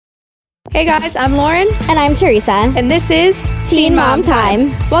Hey guys, I'm Lauren. And I'm Teresa. And this is Teen Mom Time.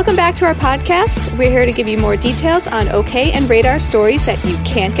 Welcome back to our podcast. We're here to give you more details on OK and Radar stories that you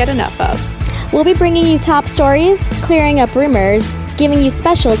can't get enough of. We'll be bringing you top stories, clearing up rumors, giving you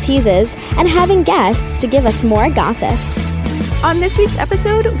special teases, and having guests to give us more gossip. On this week's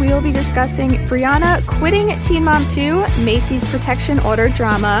episode, we will be discussing Briana quitting Teen Mom 2, Macy's protection order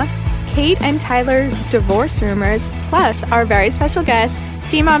drama, Kate and Tyler's divorce rumors, plus our very special guest,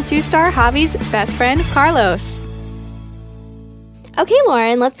 Teen Mom 2 star Javi's best friend, Carlos. Okay,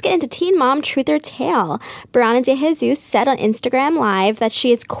 Lauren, let's get into Teen Mom Truth or Tale. Briana DeJesus said on Instagram Live that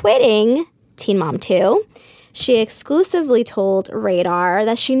she is quitting Teen Mom 2. She exclusively told Radar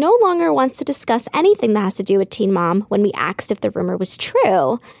that she no longer wants to discuss anything that has to do with Teen Mom when we asked if the rumor was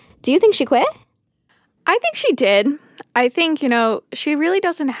true. Do you think she quit? I think she did. I think, she really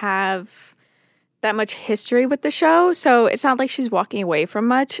doesn't have that much history with the show, so it's not like she's walking away from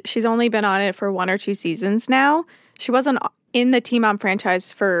much. She's only been on it for 1 or 2 seasons now. She wasn't in the Teen Mom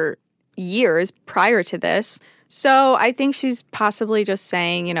franchise for years prior to this. So I think she's possibly just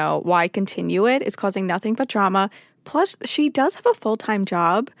saying, why continue it? It's causing nothing but drama. Plus, she does have a full-time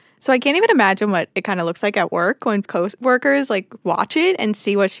job. So I can't even imagine what it kind of looks like at work when co-workers watch it and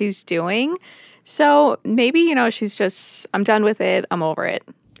see what she's doing. So maybe, she's just, I'm done with it. I'm over it.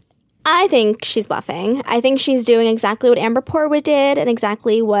 I think she's bluffing. I think she's doing exactly what Amber Portwood did and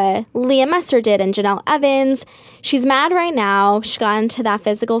exactly what Leah Messer did and Janelle Evans. She's mad right now. She got into that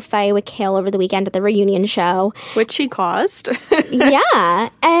physical fight with Kale over the weekend at the reunion show. Which she caused. Yeah.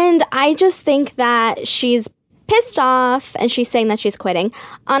 And I just think that she's pissed off and she's saying that she's quitting.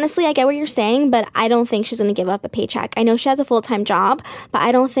 Honestly, I get what you're saying, but I don't think she's going to give up a paycheck. I know she has a full-time job, but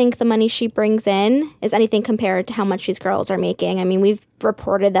I don't think the money she brings in is anything compared to how much these girls are making. I mean, we've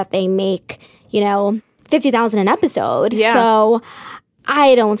reported that they make, $50,000 an episode. Yeah. So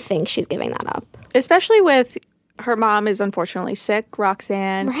I don't think she's giving that up. Especially with her mom is unfortunately sick,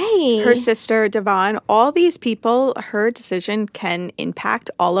 Roxanne, right? Her sister, Devon, all these people, her decision can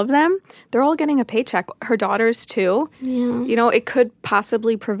impact all of them. They're all getting a paycheck. Her daughters, too. Yeah. It could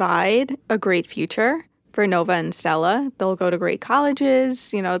possibly provide a great future for Nova and Stella. They'll go to great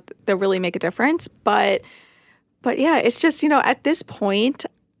colleges. They'll really make a difference. But yeah, it's just, at this point,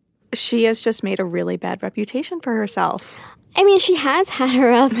 she has just made a really bad reputation for herself. I mean, she has had her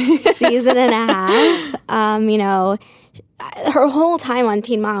rough season and a half. Her whole time on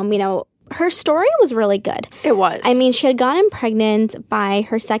Teen Mom, her story was really good. It was. I mean, she had gotten pregnant by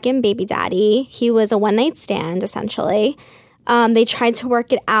her second baby daddy. He was a one-night stand, essentially. They tried to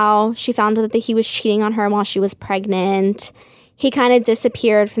work it out. She found out that he was cheating on her while she was pregnant. He kind of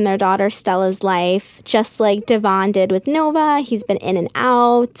disappeared from their daughter Stella's life, just like Devon did with Nova. He's been in and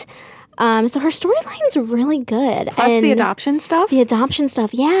out. So her storyline's really good. Plus the adoption stuff? The adoption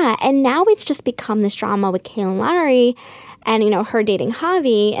stuff, yeah. And now it's just become this drama with Kale and Larry and, her dating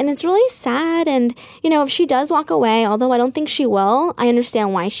Javi. And it's really sad. And, if she does walk away, although I don't think she will, I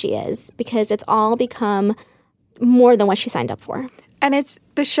understand why she is. Because it's all become more than what she signed up for. And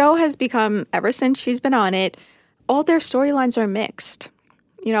the show has become, ever since she's been on it, all their storylines are mixed.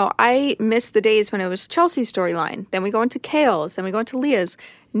 I miss the days when it was Chelsea's storyline. Then we go into Kale's. Then we go into Leah's.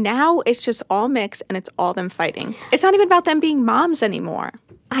 Now it's just all mixed and it's all them fighting. It's not even about them being moms anymore.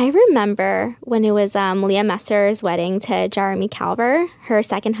 I remember when it was Leah Messer's wedding to Jeremy Calver, her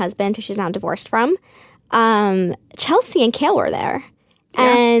second husband, who she's now divorced from. Chelsea and Kale were there.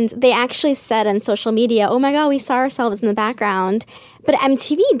 Yeah. And they actually said on social media, oh my God, we saw ourselves in the background. But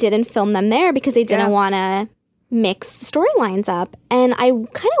MTV didn't film them there because they didn't want to mix the storylines up. And I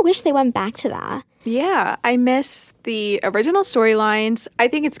kind of wish they went back to that. Yeah, I miss the original storylines. I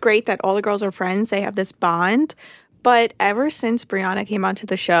think it's great that all the girls are friends. They have this bond. But ever since Briana came onto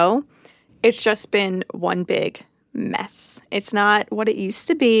the show, it's just been one big mess. It's not what it used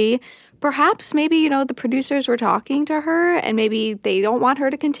to be. Perhaps maybe, the producers were talking to her and maybe they don't want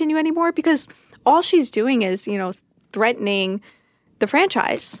her to continue anymore because all she's doing is, threatening the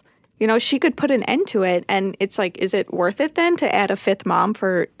franchise. She could put an end to it. And it's like, is it worth it then to add a fifth mom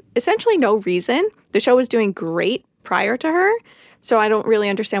for essentially no reason? The show was doing great prior to her. So I don't really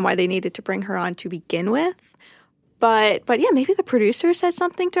understand why they needed to bring her on to begin with. But yeah, maybe the producer said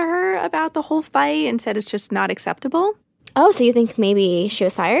something to her about the whole fight and said it's just not acceptable. Oh, so you think maybe she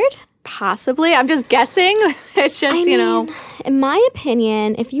was fired? Possibly. I'm just guessing. It's just, in my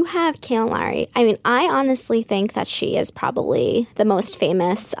opinion, if you have Kale and Larry, I honestly think that she is probably the most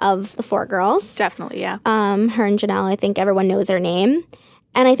famous of the 4 girls. Definitely, yeah. Her and Janelle, I think everyone knows their name.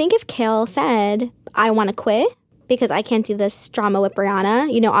 And I think if Kale said, I want to quit because I can't do this drama with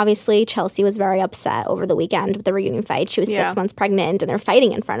Briana. You know, obviously Chelsea was very upset over the weekend with the reunion fight. She was 6 months pregnant and they're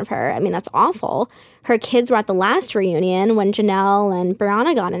fighting in front of her. I mean, that's awful. Her kids were at the last reunion when Janelle and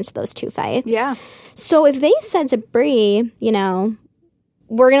Briana got into those 2 fights. Yeah. So if they said to Bri, you know,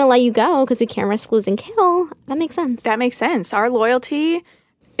 we're going to let you go because we can't risk losing Kale, that makes sense. That makes sense. Our loyalty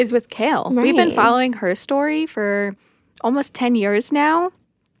is with Kale. Right. We've been following her story for almost 10 years now.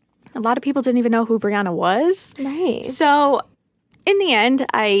 A lot of people didn't even know who Briana was. Right. So in the end,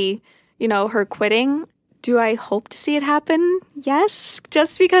 her quitting, do I hope to see it happen? Yes.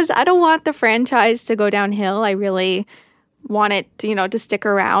 Just because I don't want the franchise to go downhill. I really want it, to stick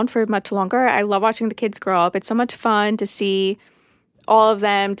around for much longer. I love watching the kids grow up. It's so much fun to see all of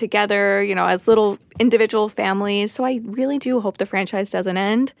them together, as little individual families. So I really do hope the franchise doesn't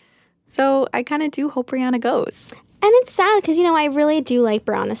end. So I kind of do hope Briana goes. And it's sad because, I really do like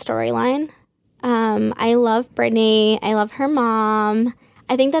Brianna's storyline. I love Brittany. I love her mom.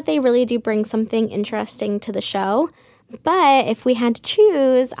 I think that they really do bring something interesting to the show. But if we had to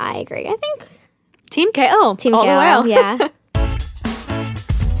choose, I agree. I think Team Kale. Team all Kale, the way. yeah.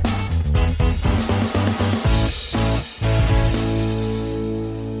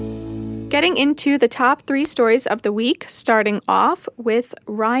 Getting into the top 3 stories of the week, starting off with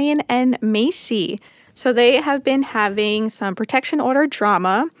Ryan and Macy. So they have been having some protection order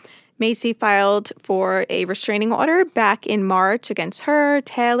drama. Macy filed for a restraining order back in March against her,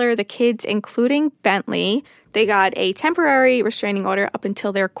 Taylor, the kids, including Bentley. They got a temporary restraining order up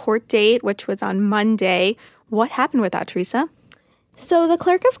until their court date, which was on Monday. What happened with that, Teresa? So the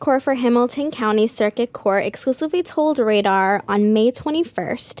clerk of court for Hamilton County Circuit Court exclusively told Radar on May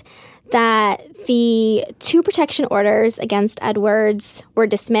 21st that the 2 protection orders against Edwards were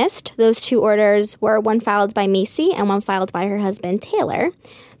dismissed. Those 2 orders were one filed by Macy and one filed by her husband, Taylor.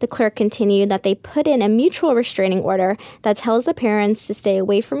 The clerk continued that they put in a mutual restraining order that tells the parents to stay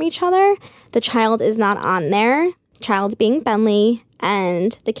away from each other. The child is not on there, child being Bentley,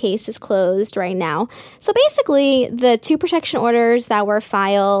 and the case is closed right now. So basically, the 2 protection orders that were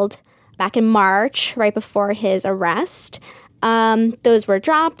filed back in March, right before his arrest, those were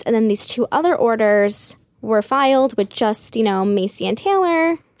dropped, and then these 2 other orders were filed with just, Macy and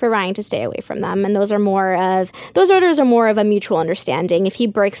Taylor for Ryan to stay away from them. And those orders are more of a mutual understanding. If he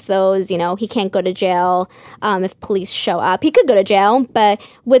breaks those, he can't go to jail. If police show up, he could go to jail, but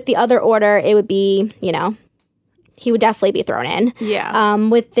with the other order, it would be, he would definitely be thrown in. Yeah.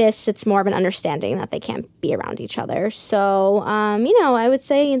 With this, it's more of an understanding that they can't be around each other. So, I would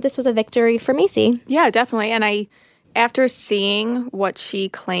say this was a victory for Macy. Yeah, definitely. And after seeing what she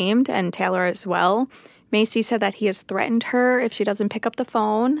claimed, and Taylor as well, Macy said that he has threatened her if she doesn't pick up the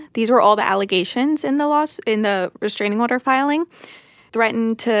phone. These were all the allegations in the restraining order filing.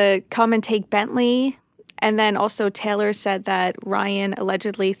 Threatened to come and take Bentley. And then also Taylor said that Ryan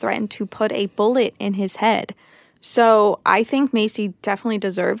allegedly threatened to put a bullet in his head. So I think Macy definitely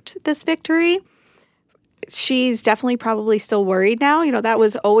deserved this victory. She's definitely probably still worried now. That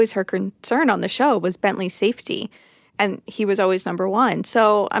was always her concern on the show, was Bentley's safety. And he was always number 1.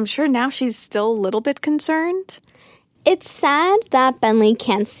 So I'm sure now she's still a little bit concerned. It's sad that Bentley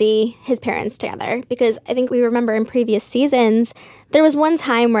can't see his parents together because I think we remember in previous seasons, there was one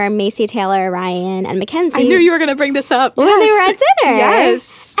time where Macy, Taylor, Ryan, and Mackenzie... I knew you were going to bring this up. When they were at dinner.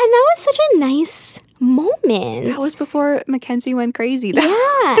 Yes. And that was such a nice moment. That was before Mackenzie went crazy. Yeah.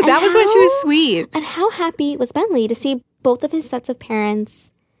 That was when she was sweet. And how happy was Bentley to see both of his sets of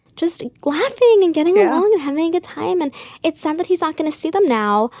parents just laughing and getting along and having a good time. And it's sad that he's not going to see them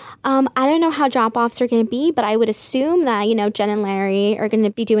now. I don't know how drop-offs are going to be, but I would assume that, Jen and Larry are going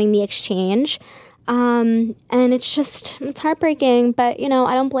to be doing the exchange. And it's heartbreaking, but,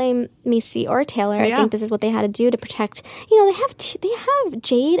 I don't blame Macy or Taylor. Yeah. I think this is what they had to do to protect, they have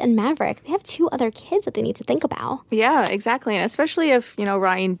Jade and Maverick. They have 2 other kids that they need to think about. Yeah, exactly. And especially if,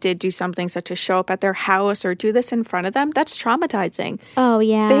 Ryan did do something such as show up at their house or do this in front of them, that's traumatizing. Oh,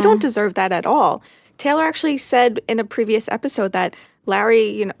 yeah. They don't deserve that at all. Taylor actually said in a previous episode that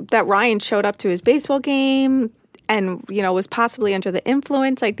that Ryan showed up to his baseball game and, was possibly under the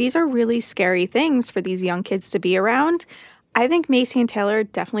influence. Like, these are really scary things for these young kids to be around. I think Macy and Taylor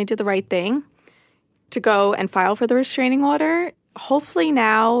definitely did the right thing to go and file for the restraining order. Hopefully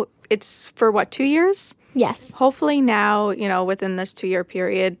now it's for 2 years? Yes. Hopefully now, within this 2-year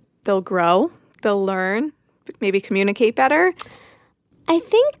period, they'll grow, they'll learn, maybe communicate better. I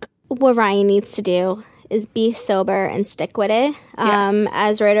think what Ryan needs to do is be sober and stick with it. Yes.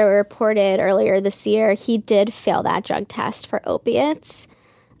 As Radar reported earlier this year, he did fail that drug test for opiates.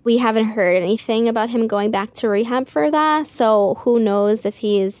 We haven't heard anything about him going back to rehab for that, so who knows if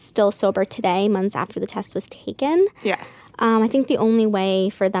he is still sober today, months after the test was taken. Yes. I think the only way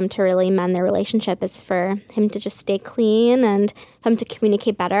for them to really mend their relationship is for him to just stay clean and for him to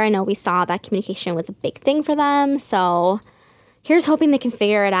communicate better. I know we saw that communication was a big thing for them, so here's hoping they can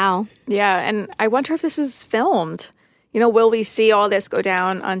figure it out. Yeah, and I wonder if this is filmed. Will we see all this go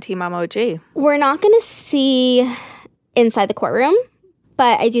down on Team Mom OG? We're not going to see inside the courtroom,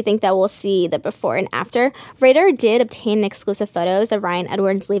 but I do think that we'll see the before and after. Radar did obtain exclusive photos of Ryan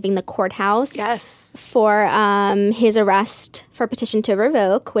Edwards leaving the courthouse for his arrest for petition to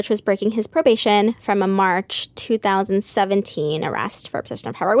revoke, which was breaking his probation from a March 2017 arrest for possession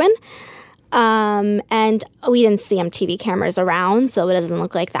of heroin. And we didn't see MTV cameras around, so it doesn't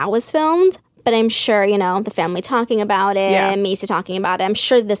look like that was filmed. But I'm sure, the family talking about it, Macy talking about it. I'm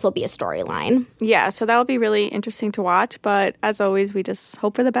sure this will be a storyline. Yeah, so that'll be really interesting to watch. But as always, we just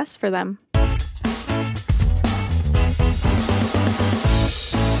hope for the best for them.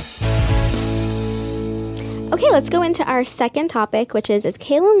 Okay, let's go into our second topic, which is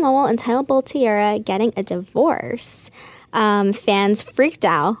Catelynn Lowell and Tyler Baltierra getting a divorce? Fans freaked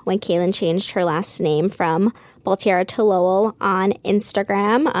out when Catelynn changed her last name from Baltierra to Lowell on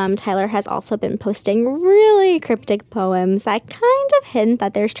Instagram. Tyler has also been posting really cryptic poems that kind of hint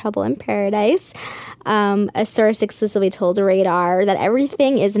that there's trouble in paradise. A source exclusively told Radar that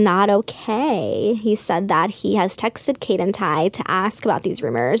everything is not okay. He said that he has texted Kate and Ty to ask about these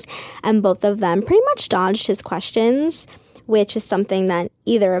rumors, and both of them pretty much dodged his questions, which is something that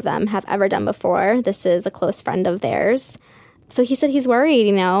either of them have ever done before. This is a close friend of theirs. So he said he's worried,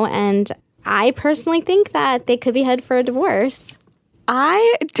 and I personally think that they could be headed for a divorce.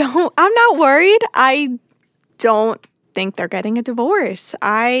 I'm not worried. I don't think they're getting a divorce.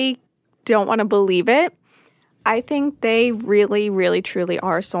 I don't want to believe it. I think they really, really, truly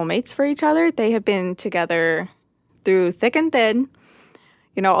are soulmates for each other. They have been together through thick and thin,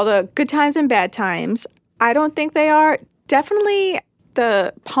 all the good times and bad times. I don't think they are. Definitely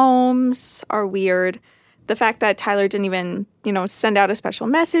the poems are weird. The fact that Tyler didn't even, send out a special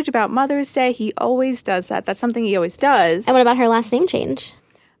message about Mother's Day. He always does that. That's something he always does. And what about her last name change?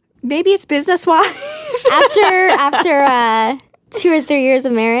 Maybe it's business-wise. after 2 or 3 years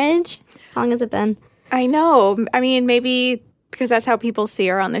of marriage? How long has it been? I know. I mean, maybe because that's how people see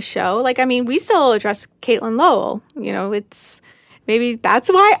her on the show. We still address Catelynn Lowell. It's maybe that's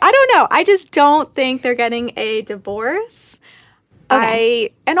why. I don't know. I just don't think they're getting a divorce.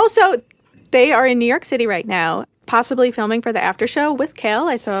 Okay. And also, they are in New York City right now, possibly filming for the after show with Kale.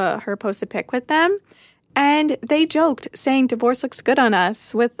 I saw her post a pic with them. And they joked, saying divorce looks good on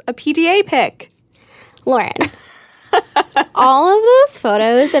us with a PDA pic. Lauren, all of those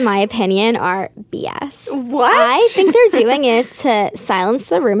photos, in my opinion, are BS. What? I think they're doing it to silence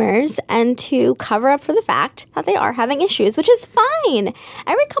the rumors and to cover up for the fact that they are having issues, which is fine.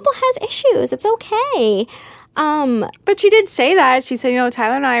 Every couple has issues. It's okay. But she did say that. She said,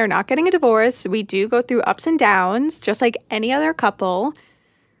 Tyler and I are not getting a divorce. We do go through ups and downs, just like any other couple.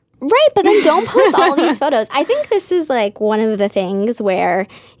 Right, but then don't post all these photos. I think this is one of the things where,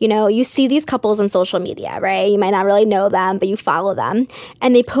 you see these couples on social media, right? You might not really know them, but you follow them.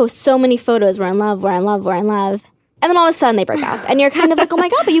 And they post so many photos. We're in love, we're in love, we're in love. And then all of a sudden they break up. And you're kind of like, oh my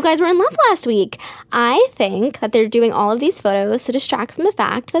God, but you guys were in love last week. I think that they're doing all of these photos to distract from the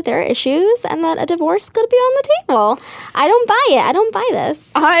fact that there are issues and that a divorce is going to be on the table. I don't buy it. I don't buy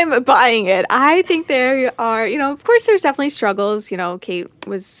this. I'm buying it. I think there are, of course there's definitely struggles. Kate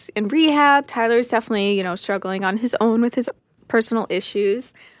was in rehab. Tyler's definitely, struggling on his own with his personal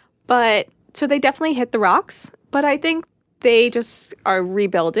issues. But so they definitely hit the rocks. But I think they just are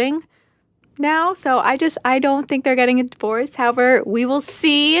rebuilding now. So I don't think they're getting a divorce. However, we will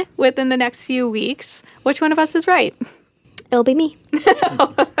see within the next few weeks which one of us is right. It'll be me.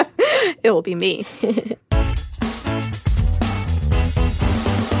 It will be me.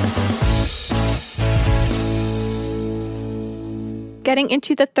 Getting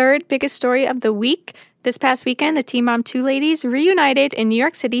into the third biggest story of the week. This past weekend, the Teen Mom 2 ladies reunited in New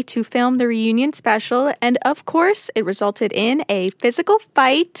York City to film the reunion special. And of course, it resulted in a physical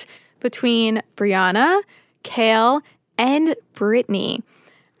fight between Briana, Kale, and Brittany.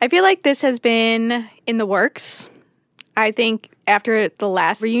 I feel like this has been in the works. I think after the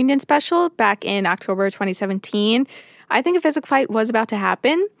last reunion special back in October 2017, I think a physical fight was about to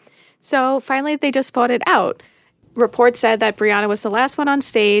happen. So finally, they just fought it out. Reports said that Briana was the last one on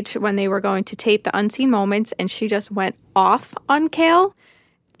stage when they were going to tape the unseen moments, and she just went off on Kale.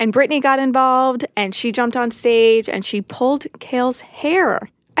 And Brittany got involved, and she jumped on stage, and she pulled Kale's hair.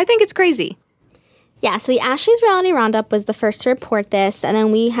 I think it's crazy. Yeah, so the Ashley's Reality Roundup was the first to report this, and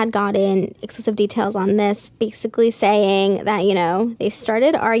then we had gotten exclusive details on this, basically saying that, they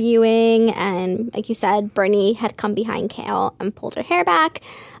started arguing, and like you said, Brittany had come behind Kale and pulled her hair back.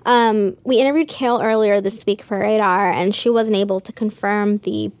 We interviewed Kale earlier this week for Radar, and she wasn't able to confirm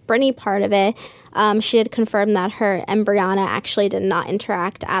the Brittany part of it. She did confirm that her and Briana actually did not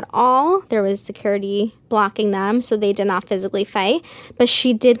interact at all. There was security blocking them, so they did not physically fight. But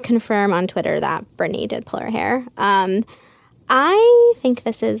she did confirm on Twitter that Brittany did pull her hair. I think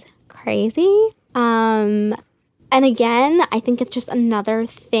this is crazy. And again, I think it's just another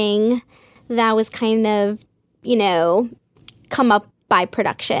thing that was kind of, come up by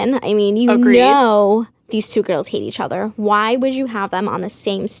production. I mean, Agreed. These two girls hate each other. Why would you have them on the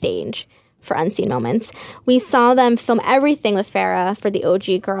same stage for unseen moments? We saw them film everything with Farrah for the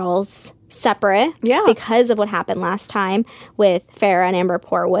OG girls separate because of what happened last time with Farrah and Amber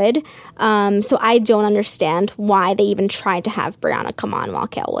Portwood. So I don't understand why they even tried to have Briana come on while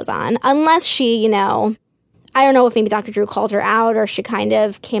Kale was on. Unless she, I don't know if maybe Dr. Drew called her out or she kind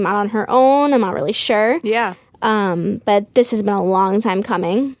of came out on her own. I'm not really sure. Yeah. But this has been a long time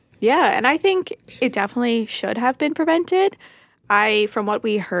coming. Yeah, and I think it definitely should have been prevented. From what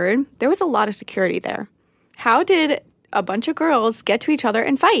we heard, there was a lot of security there. How did a bunch of girls get to each other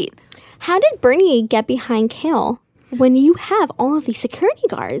and fight? How did Brittany get behind Kale when you have all of these security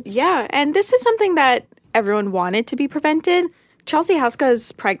guards? Yeah, and this is something that everyone wanted to be prevented. Chelsea Haska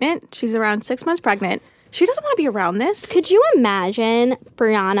is pregnant. She's around 6 months pregnant. She doesn't want to be around this. Could you imagine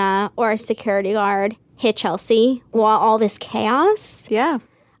Briana or a security guard hit Chelsea while all this chaos? Yeah.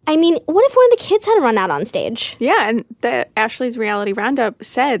 I mean, what if one of the kids had run out on stage? Yeah, and the Ashley's Reality Roundup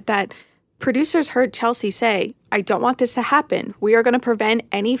said that producers heard Chelsea say, I don't want this to happen. We are going to prevent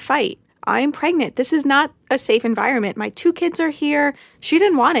any fight. I'm pregnant. This is not a safe environment. My 2 kids are here. She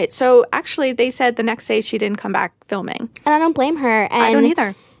didn't want it. So actually, they said the next day she didn't come back filming. And I don't blame her. And I don't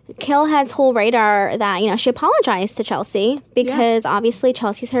either. Kale had told Radar that, she apologized to Chelsea because obviously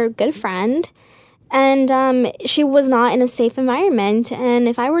Chelsea's her good friend. And she was not in a safe environment. And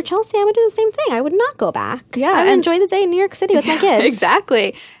if I were Chelsea, I would do the same thing. I would not go back. Yeah, I would enjoy the day in New York City with my kids.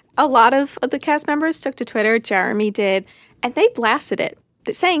 Exactly. A lot of the cast members took to Twitter. Jeremy did. And they blasted it,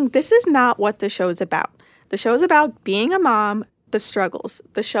 saying this is not what the show is about. The show is about being a mom, the struggles.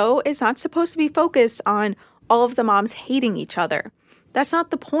 The show is not supposed to be focused on all of the moms hating each other. That's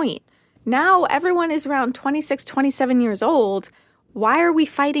not the point. Now everyone is around 26, 27 years old. Why are we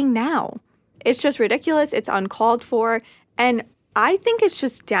fighting now? It's just ridiculous. It's uncalled for. And I think it's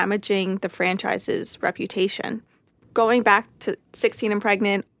just damaging the franchise's reputation. Going back to 16 and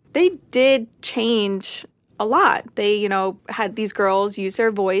Pregnant, they did change a lot. They, had these girls use their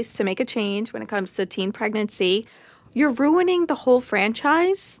voice to make a change when it comes to teen pregnancy. You're ruining the whole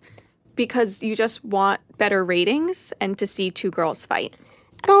franchise because you just want better ratings and to see 2 girls fight.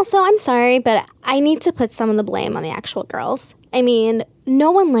 And also, I'm sorry, but I need to put some of the blame on the actual girls. I mean, no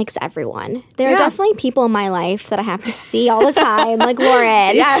one likes everyone. There are definitely people in my life that I have to see all the time, like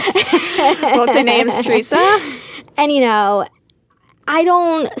Lauren. Yes. What's her name? Teresa. And, I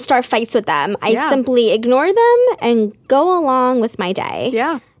don't start fights with them. I simply ignore them and go along with my day.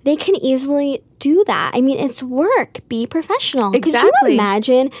 Yeah. They can easily do that. I mean, it's work. Be professional. Exactly. Could you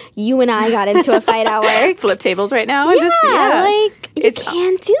imagine you and I got into a fight at work? Flip tables right now. You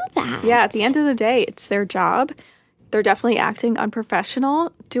can't do that. Yeah, at the end of the day, it's their job. They're definitely acting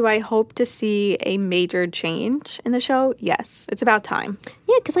unprofessional. Do I hope to see a major change in the show? Yes. It's about time.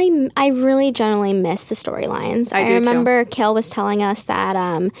 Yeah, because I really generally miss the storylines. I remember Kale was telling us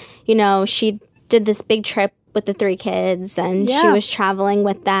that, she did this big trip with the 3 kids and she was traveling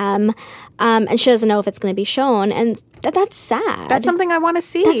with them and she doesn't know if it's going to be shown, and that's sad. That's something I want to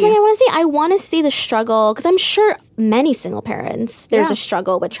see. I want to see the struggle, because I'm sure many single parents, there's a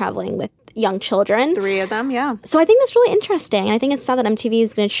struggle with traveling with young children. 3 of them, yeah. So I think that's really interesting, and I think it's sad that MTV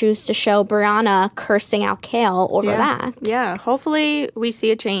is going to choose to show Briana cursing out Kale over that. Yeah, hopefully we see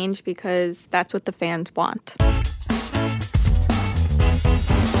a change because that's what the fans want.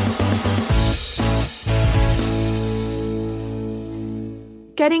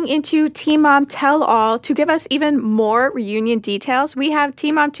 Getting into Teen Mom Tell All, to give us even more reunion details, we have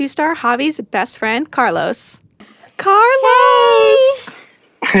Teen Mom 2-star Javi's best friend, Carlos. Carlos!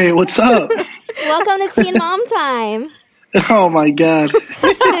 Hey, what's up? Welcome to Teen Mom Time. Oh, my God.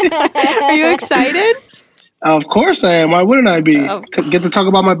 Are you excited? Of course I am. Why wouldn't I be? Get to talk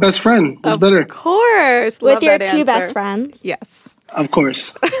about my best friend. What's better? Of course. With your 2 best friends. Yes. Of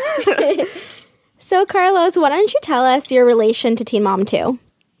course. So, Carlos, why don't you tell us your relation to Teen Mom 2?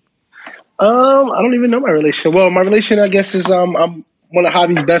 I don't even know my relation. Well, my relation, I guess, is I'm one of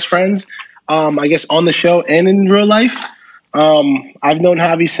Javi's best friends. I guess on the show and in real life. I've known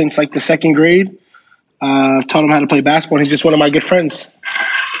Javi since like the second grade. I've taught him how to play basketball. He's just one of my good friends.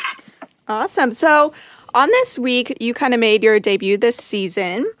 Awesome. So on this week, you kind of made your debut this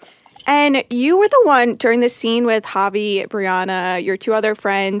season. And you were the one during the scene with Javi, Briana, your two other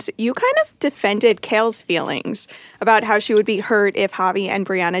friends. You kind of defended Kale's feelings about how she would be hurt if Javi and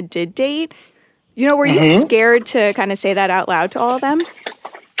Briana did date. Were you scared to kind of say that out loud to all of them?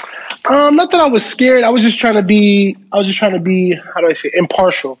 Not that I was scared. I was just trying to be, how do I say,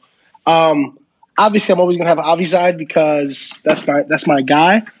 impartial. Obviously, I'm always going to have Javi's side because that's my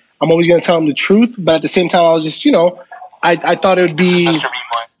guy. I'm always going to tell him the truth. But at the same time, I was just, I thought it'd be,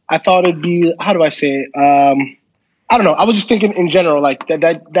 how do I say it? I don't know. I was just thinking in general, like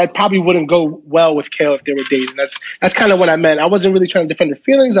that probably wouldn't go well with Kale if they were dating. That's kind of what I meant. I wasn't really trying to defend her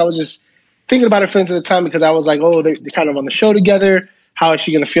feelings. I was just thinking about her feelings at the time because I was like, oh, they're kind of on the show together. How is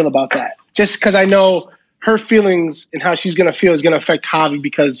she going to feel about that? Just because I know her feelings and how she's going to feel is going to affect Javi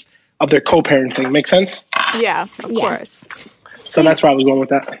because of their co-parenting. Make sense? Yeah, of course. So that's where I was going with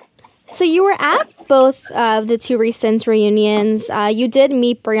that. So you were at both of the two recent reunions. You did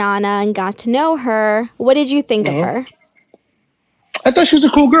meet Briana and got to know her. What did you think of her? I thought she was a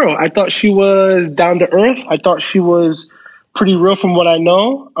cool girl. I thought she was down to earth. I thought she was pretty real from what I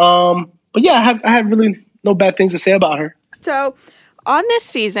know. But yeah, I have really no bad things to say about her. So on this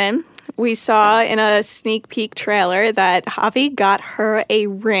season, we saw in a sneak peek trailer that Javi got her a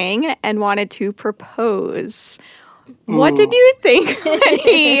ring and wanted to propose. What did you think when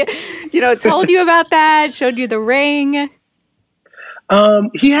he, told you about that, showed you the ring?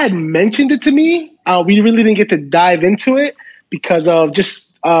 He had mentioned it to me. We really didn't get to dive into it because of just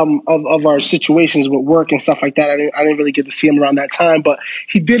of our situations with work and stuff like that. I didn't really get to see him around that time, but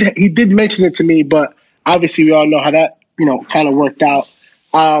he did mention it to me. But obviously, we all know how that kind of worked out.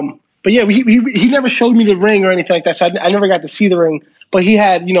 But yeah, he never showed me the ring or anything like that, so I never got to see the ring. But he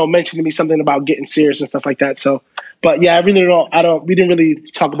had mentioned to me something about getting serious and stuff like that. So. But yeah, we didn't really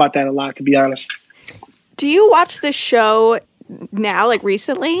talk about that a lot, to be honest. Do you watch the show now, like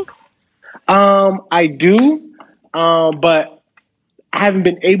recently? I do, but I haven't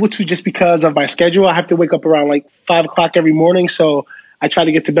been able to just because of my schedule. I have to wake up around like 5 o'clock every morning, so I try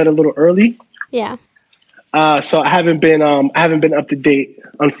to get to bed a little early. Yeah. So I haven't been up to date,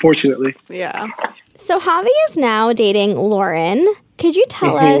 unfortunately. Yeah. So Javi is now dating Lauren. Could you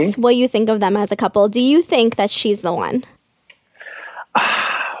tell us what you think of them as a couple? Do you think that she's the one?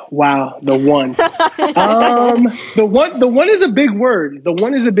 Wow, the one. The one is a big word. The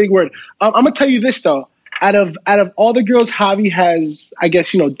one is a big word. I'm gonna tell you this though. Out of all the girls Javi has, I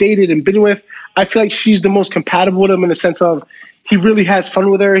guess, dated and been with, I feel like she's the most compatible with him in the sense of he really has fun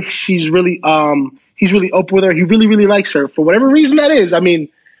with her. He's really open with her. He really, really likes her for whatever reason that is. I mean,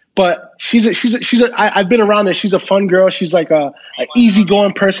 but I've been around her. She's a fun girl. She's like an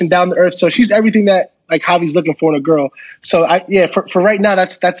easygoing person, down to earth. So she's everything that like Javi's looking for in a girl. So for right now,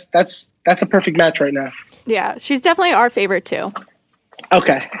 that's a perfect match right now. Yeah, she's definitely our favorite too.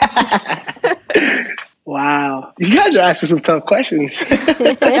 Okay. Wow, you guys are asking some tough questions.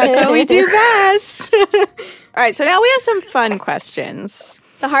 That's what we do best. All right, so now we have some fun questions.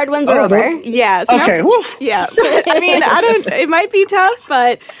 The hard ones are over. Yeah. So okay. Now, yeah. I mean, it might be tough,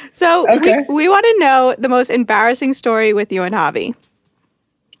 but so okay. we want to know the most embarrassing story with you and Javi.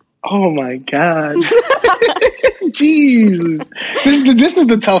 Oh my God. Jesus. This is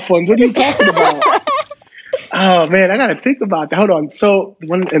the tough ones. What are you talking about? Oh man, I gotta think about that. Hold on. So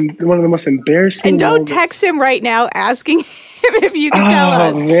one of the most embarrassing. And don't text him right now asking him if you can tell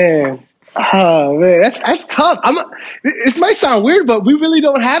us. Oh man, that's tough. This might sound weird, but we really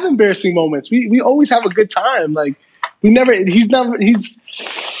don't have embarrassing moments. We always have a good time. Like he's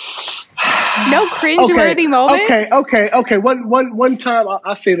no cringe-worthy moment. Okay. One time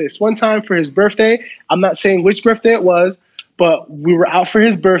I'll say this. One time for his birthday, I'm not saying which birthday it was, but we were out for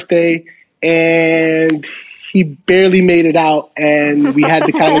his birthday and he barely made it out, and we had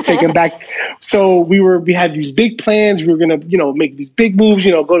to kind of take him back. So we had these big plans. We were gonna, make these big moves.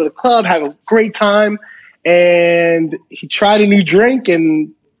 Go to the club, have a great time. And he tried a new drink,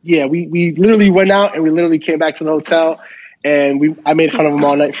 and yeah, we literally went out, and we literally came back to the hotel, and I made fun of him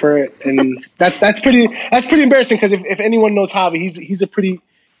all night for it. And that's pretty embarrassing because if anyone knows Javi, he's a pretty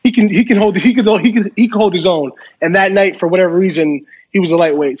he can hold his own. And that night, for whatever reason, he was a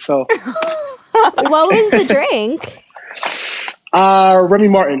lightweight. So. What was the drink? Remy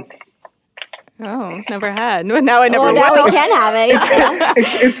Martin. Oh, never had. Now I never will. Now we can have it.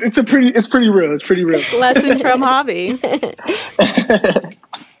 It's pretty real. It's pretty real. Lessons from Javi.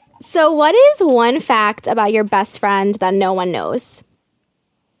 So what is one fact about your best friend that no one knows?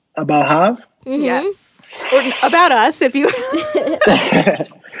 About Hav? Mm-hmm. Yes. Or about us, if you...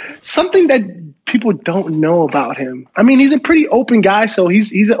 Something that people don't know about him. I mean, he's a pretty open guy, so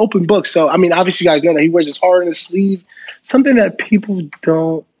he's an open book. So, I mean, obviously you guys know that he wears his heart on his sleeve. Something that people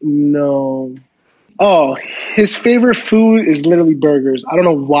don't know. Oh, his favorite food is literally burgers. I don't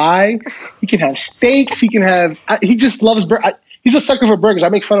know why. He can have steaks. He can have... he just loves burgers. He's a sucker for burgers. I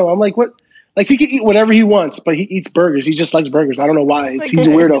make fun of him. I'm like, what? Like, he can eat whatever he wants, but he eats burgers. He just likes burgers. I don't know why. He's a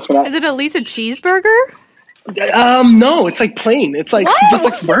weirdo for that. Is it at least a cheeseburger? No, it's like plain. It's like he just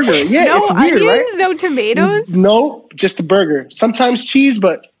likes burger. Yeah, No it's weird, onions, right? no tomatoes? No, just a burger. Sometimes cheese,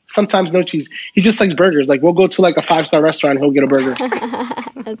 but sometimes no cheese. He just likes burgers. Like, we'll go to like a 5-star restaurant and he'll get a burger.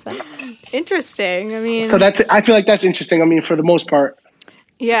 That's funny. Interesting. I mean... So I feel like that's interesting. I mean, for the most part.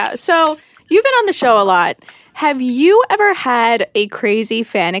 Yeah. So you've been on the show a lot. Have you ever had a crazy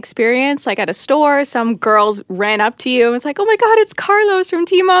fan experience, like at a store, some girls ran up to you and was like, oh my God, it's Carlos from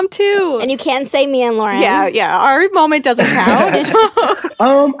Teen Mom 2. And you can't say me and Lauren. Yeah. Our moment doesn't count.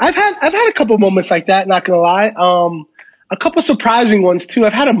 I've had a couple moments like that, not gonna lie. A couple surprising ones too.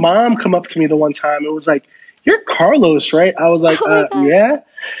 I've had a mom come up to me the one time. It was like, "You're Carlos, right?" I was like, "Yeah."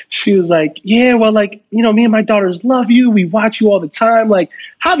 She was like, "Yeah, well, like, you know, me and my daughters love you. We watch you all the time. Like,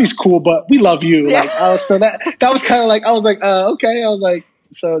 Javi's cool, but we love you." Yeah. Like, so that was kind of like, I was like, okay. I was like,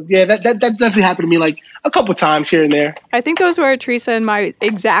 so yeah, that definitely happened to me like a couple times here and there. I think those were Teresa and my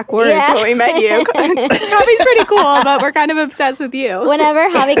exact words Yeah. when we met you. Javi's pretty cool, but we're kind of obsessed with you. Whenever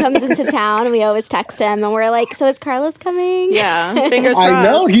Javi comes into town, we always text him and we're like, "So is Carlos coming?" Yeah, fingers crossed. I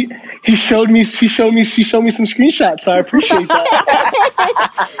know he showed me some screenshots, so I appreciate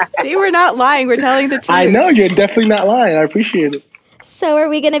that. See, we're not lying. We're telling the truth. I know you're definitely not lying. I appreciate it. So are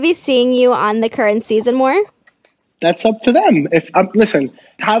we going to be seeing you on the current season more? That's up to them. Listen,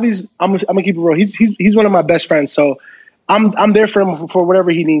 Javi's, I'm gonna keep it real. He's one of my best friends, so I'm there for him for whatever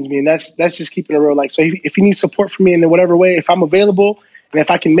he needs me, and that's just keeping it real. Like, so if he needs support from me in whatever way, if I'm available and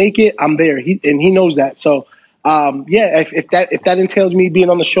if I can make it, I'm there. He knows that. So if that entails me being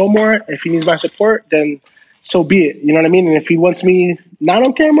on the show more, if he needs my support, then so be it. You know what I mean? And if he wants me not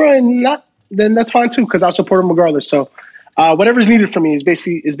on camera then that's fine too, because I'll support him regardless. So whatever's needed from me is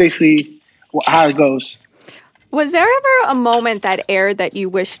basically how it goes. Was there ever a moment that aired that you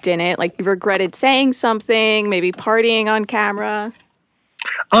wish didn't? Like you regretted saying something, maybe partying on camera?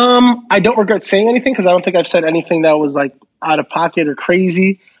 I don't regret saying anything because I don't think I've said anything that was like out of pocket or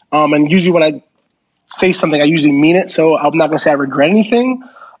crazy. And usually when I say something, I usually mean it. So I'm not going to say I regret anything.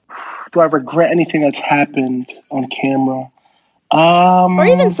 Do I regret anything that's happened on camera? Or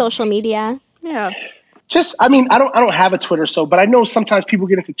even social media. Yeah. I don't have a Twitter, but I know sometimes people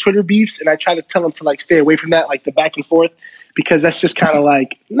get into Twitter beefs, and I try to tell them to like stay away from that, like the back and forth, because that's just kind of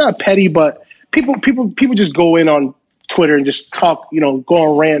like not petty, but people just go in on Twitter and just talk, go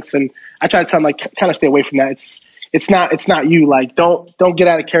on rants, and I try to tell them like kind of stay away from that. It's not you, like don't get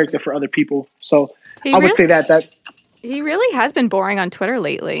out of character for other people. So I would say that he really has been boring on Twitter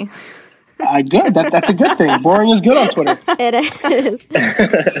lately. Good. That's a good thing. Boring is good on Twitter. It is.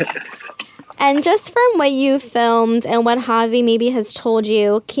 And just from what you filmed and what Javi maybe has told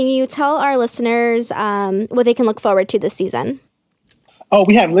you, can you tell our listeners what they can look forward to this season? Oh,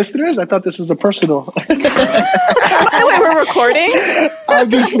 we have listeners? I thought this was a personal. By the way, we're recording. I'm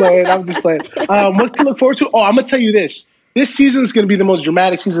just playing. What to look forward to? Oh, I'm going to tell you this. This season is going to be the most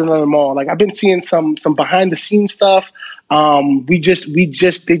dramatic season of them all. Like, I've been seeing some behind the scenes stuff. They just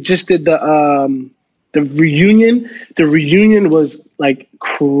did the reunion. The reunion was like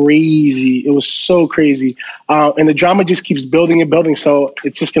crazy. It was so crazy. And the drama just keeps building and building. So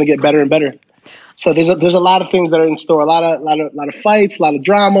it's just going to get better and better. So there's a lot of things that are in store. A lot of fights, a lot of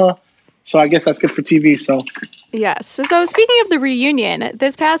drama. So I guess that's good for TV. So yes. So speaking of the reunion,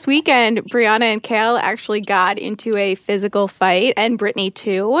 this past weekend, Briana and Cale actually got into a physical fight, and Brittany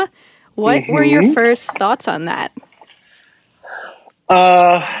too. What were your first thoughts on that?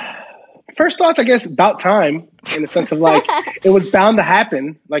 First thoughts, I guess, about time, in the sense of like it was bound to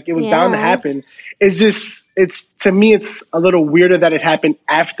happen. Like it was bound to happen. To me, it's a little weirder that it happened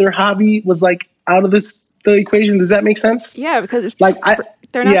after Javi was like out of the equation. Does that make sense? Yeah, because like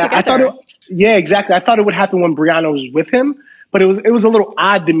they're not together. Exactly. I thought it would happen when Briana was with him, but it was a little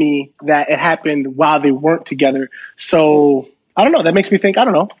odd to me that it happened while they weren't together. So I don't know. That makes me think, I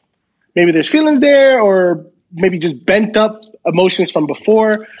don't know, maybe there's feelings there, or maybe just bent up emotions from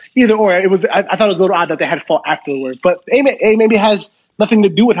before. Either or. I thought it was a little odd that they had to fall afterwards. But maybe it has nothing to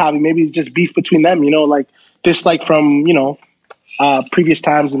do with Javi. Maybe it's just beef between them. Like dislike from previous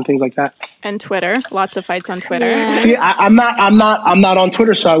times and things like that. And Twitter, lots of fights on Twitter. Yeah. See, I'm not on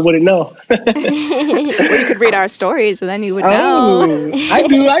Twitter, so I wouldn't know. Well, you could read our stories, and then you would know. Oh, I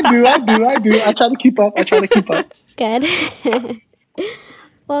do. I try to keep up. Good.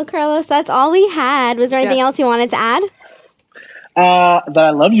 Well, Carlos, that's all we had. Was there anything else you wanted to add? That I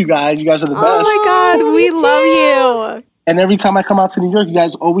love you guys. You guys are the best. Oh my God, we love you. And every time I come out to New York, you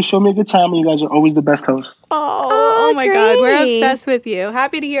guys always show me a good time, and you guys are always the best hosts. Oh my great. God, we're obsessed with you.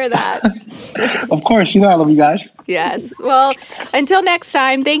 Happy to hear that. Of course, you know I love you guys. Yes. Well, until next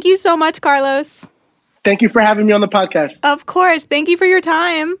time, thank you so much, Carlos. Thank you for having me on the podcast. Of course. Thank you for your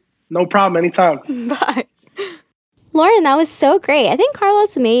time. No problem. Anytime. Bye. Lauren, that was so great. I think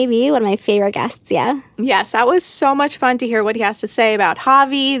Carlos may be one of my favorite guests, yeah. Yes, that was so much fun to hear what he has to say about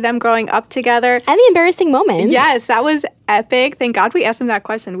Javi, them growing up together. And the embarrassing moment. Yes, that was epic. Thank God we asked him that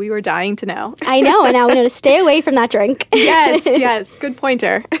question. We were dying to know. I know, and now we know to stay away from that drink. Yes. Good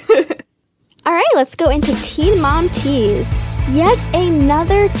pointer. All right, let's go into Teen Mom Tease. Yet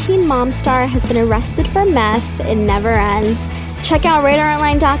another Teen Mom star has been arrested for meth. It never ends. Check out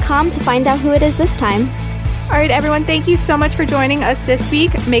RadarOnline.com to find out who it is this time. All right, everyone, thank you so much for joining us this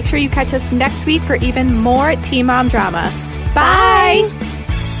week. Make sure you catch us next week for even more Teen Mom drama. Bye.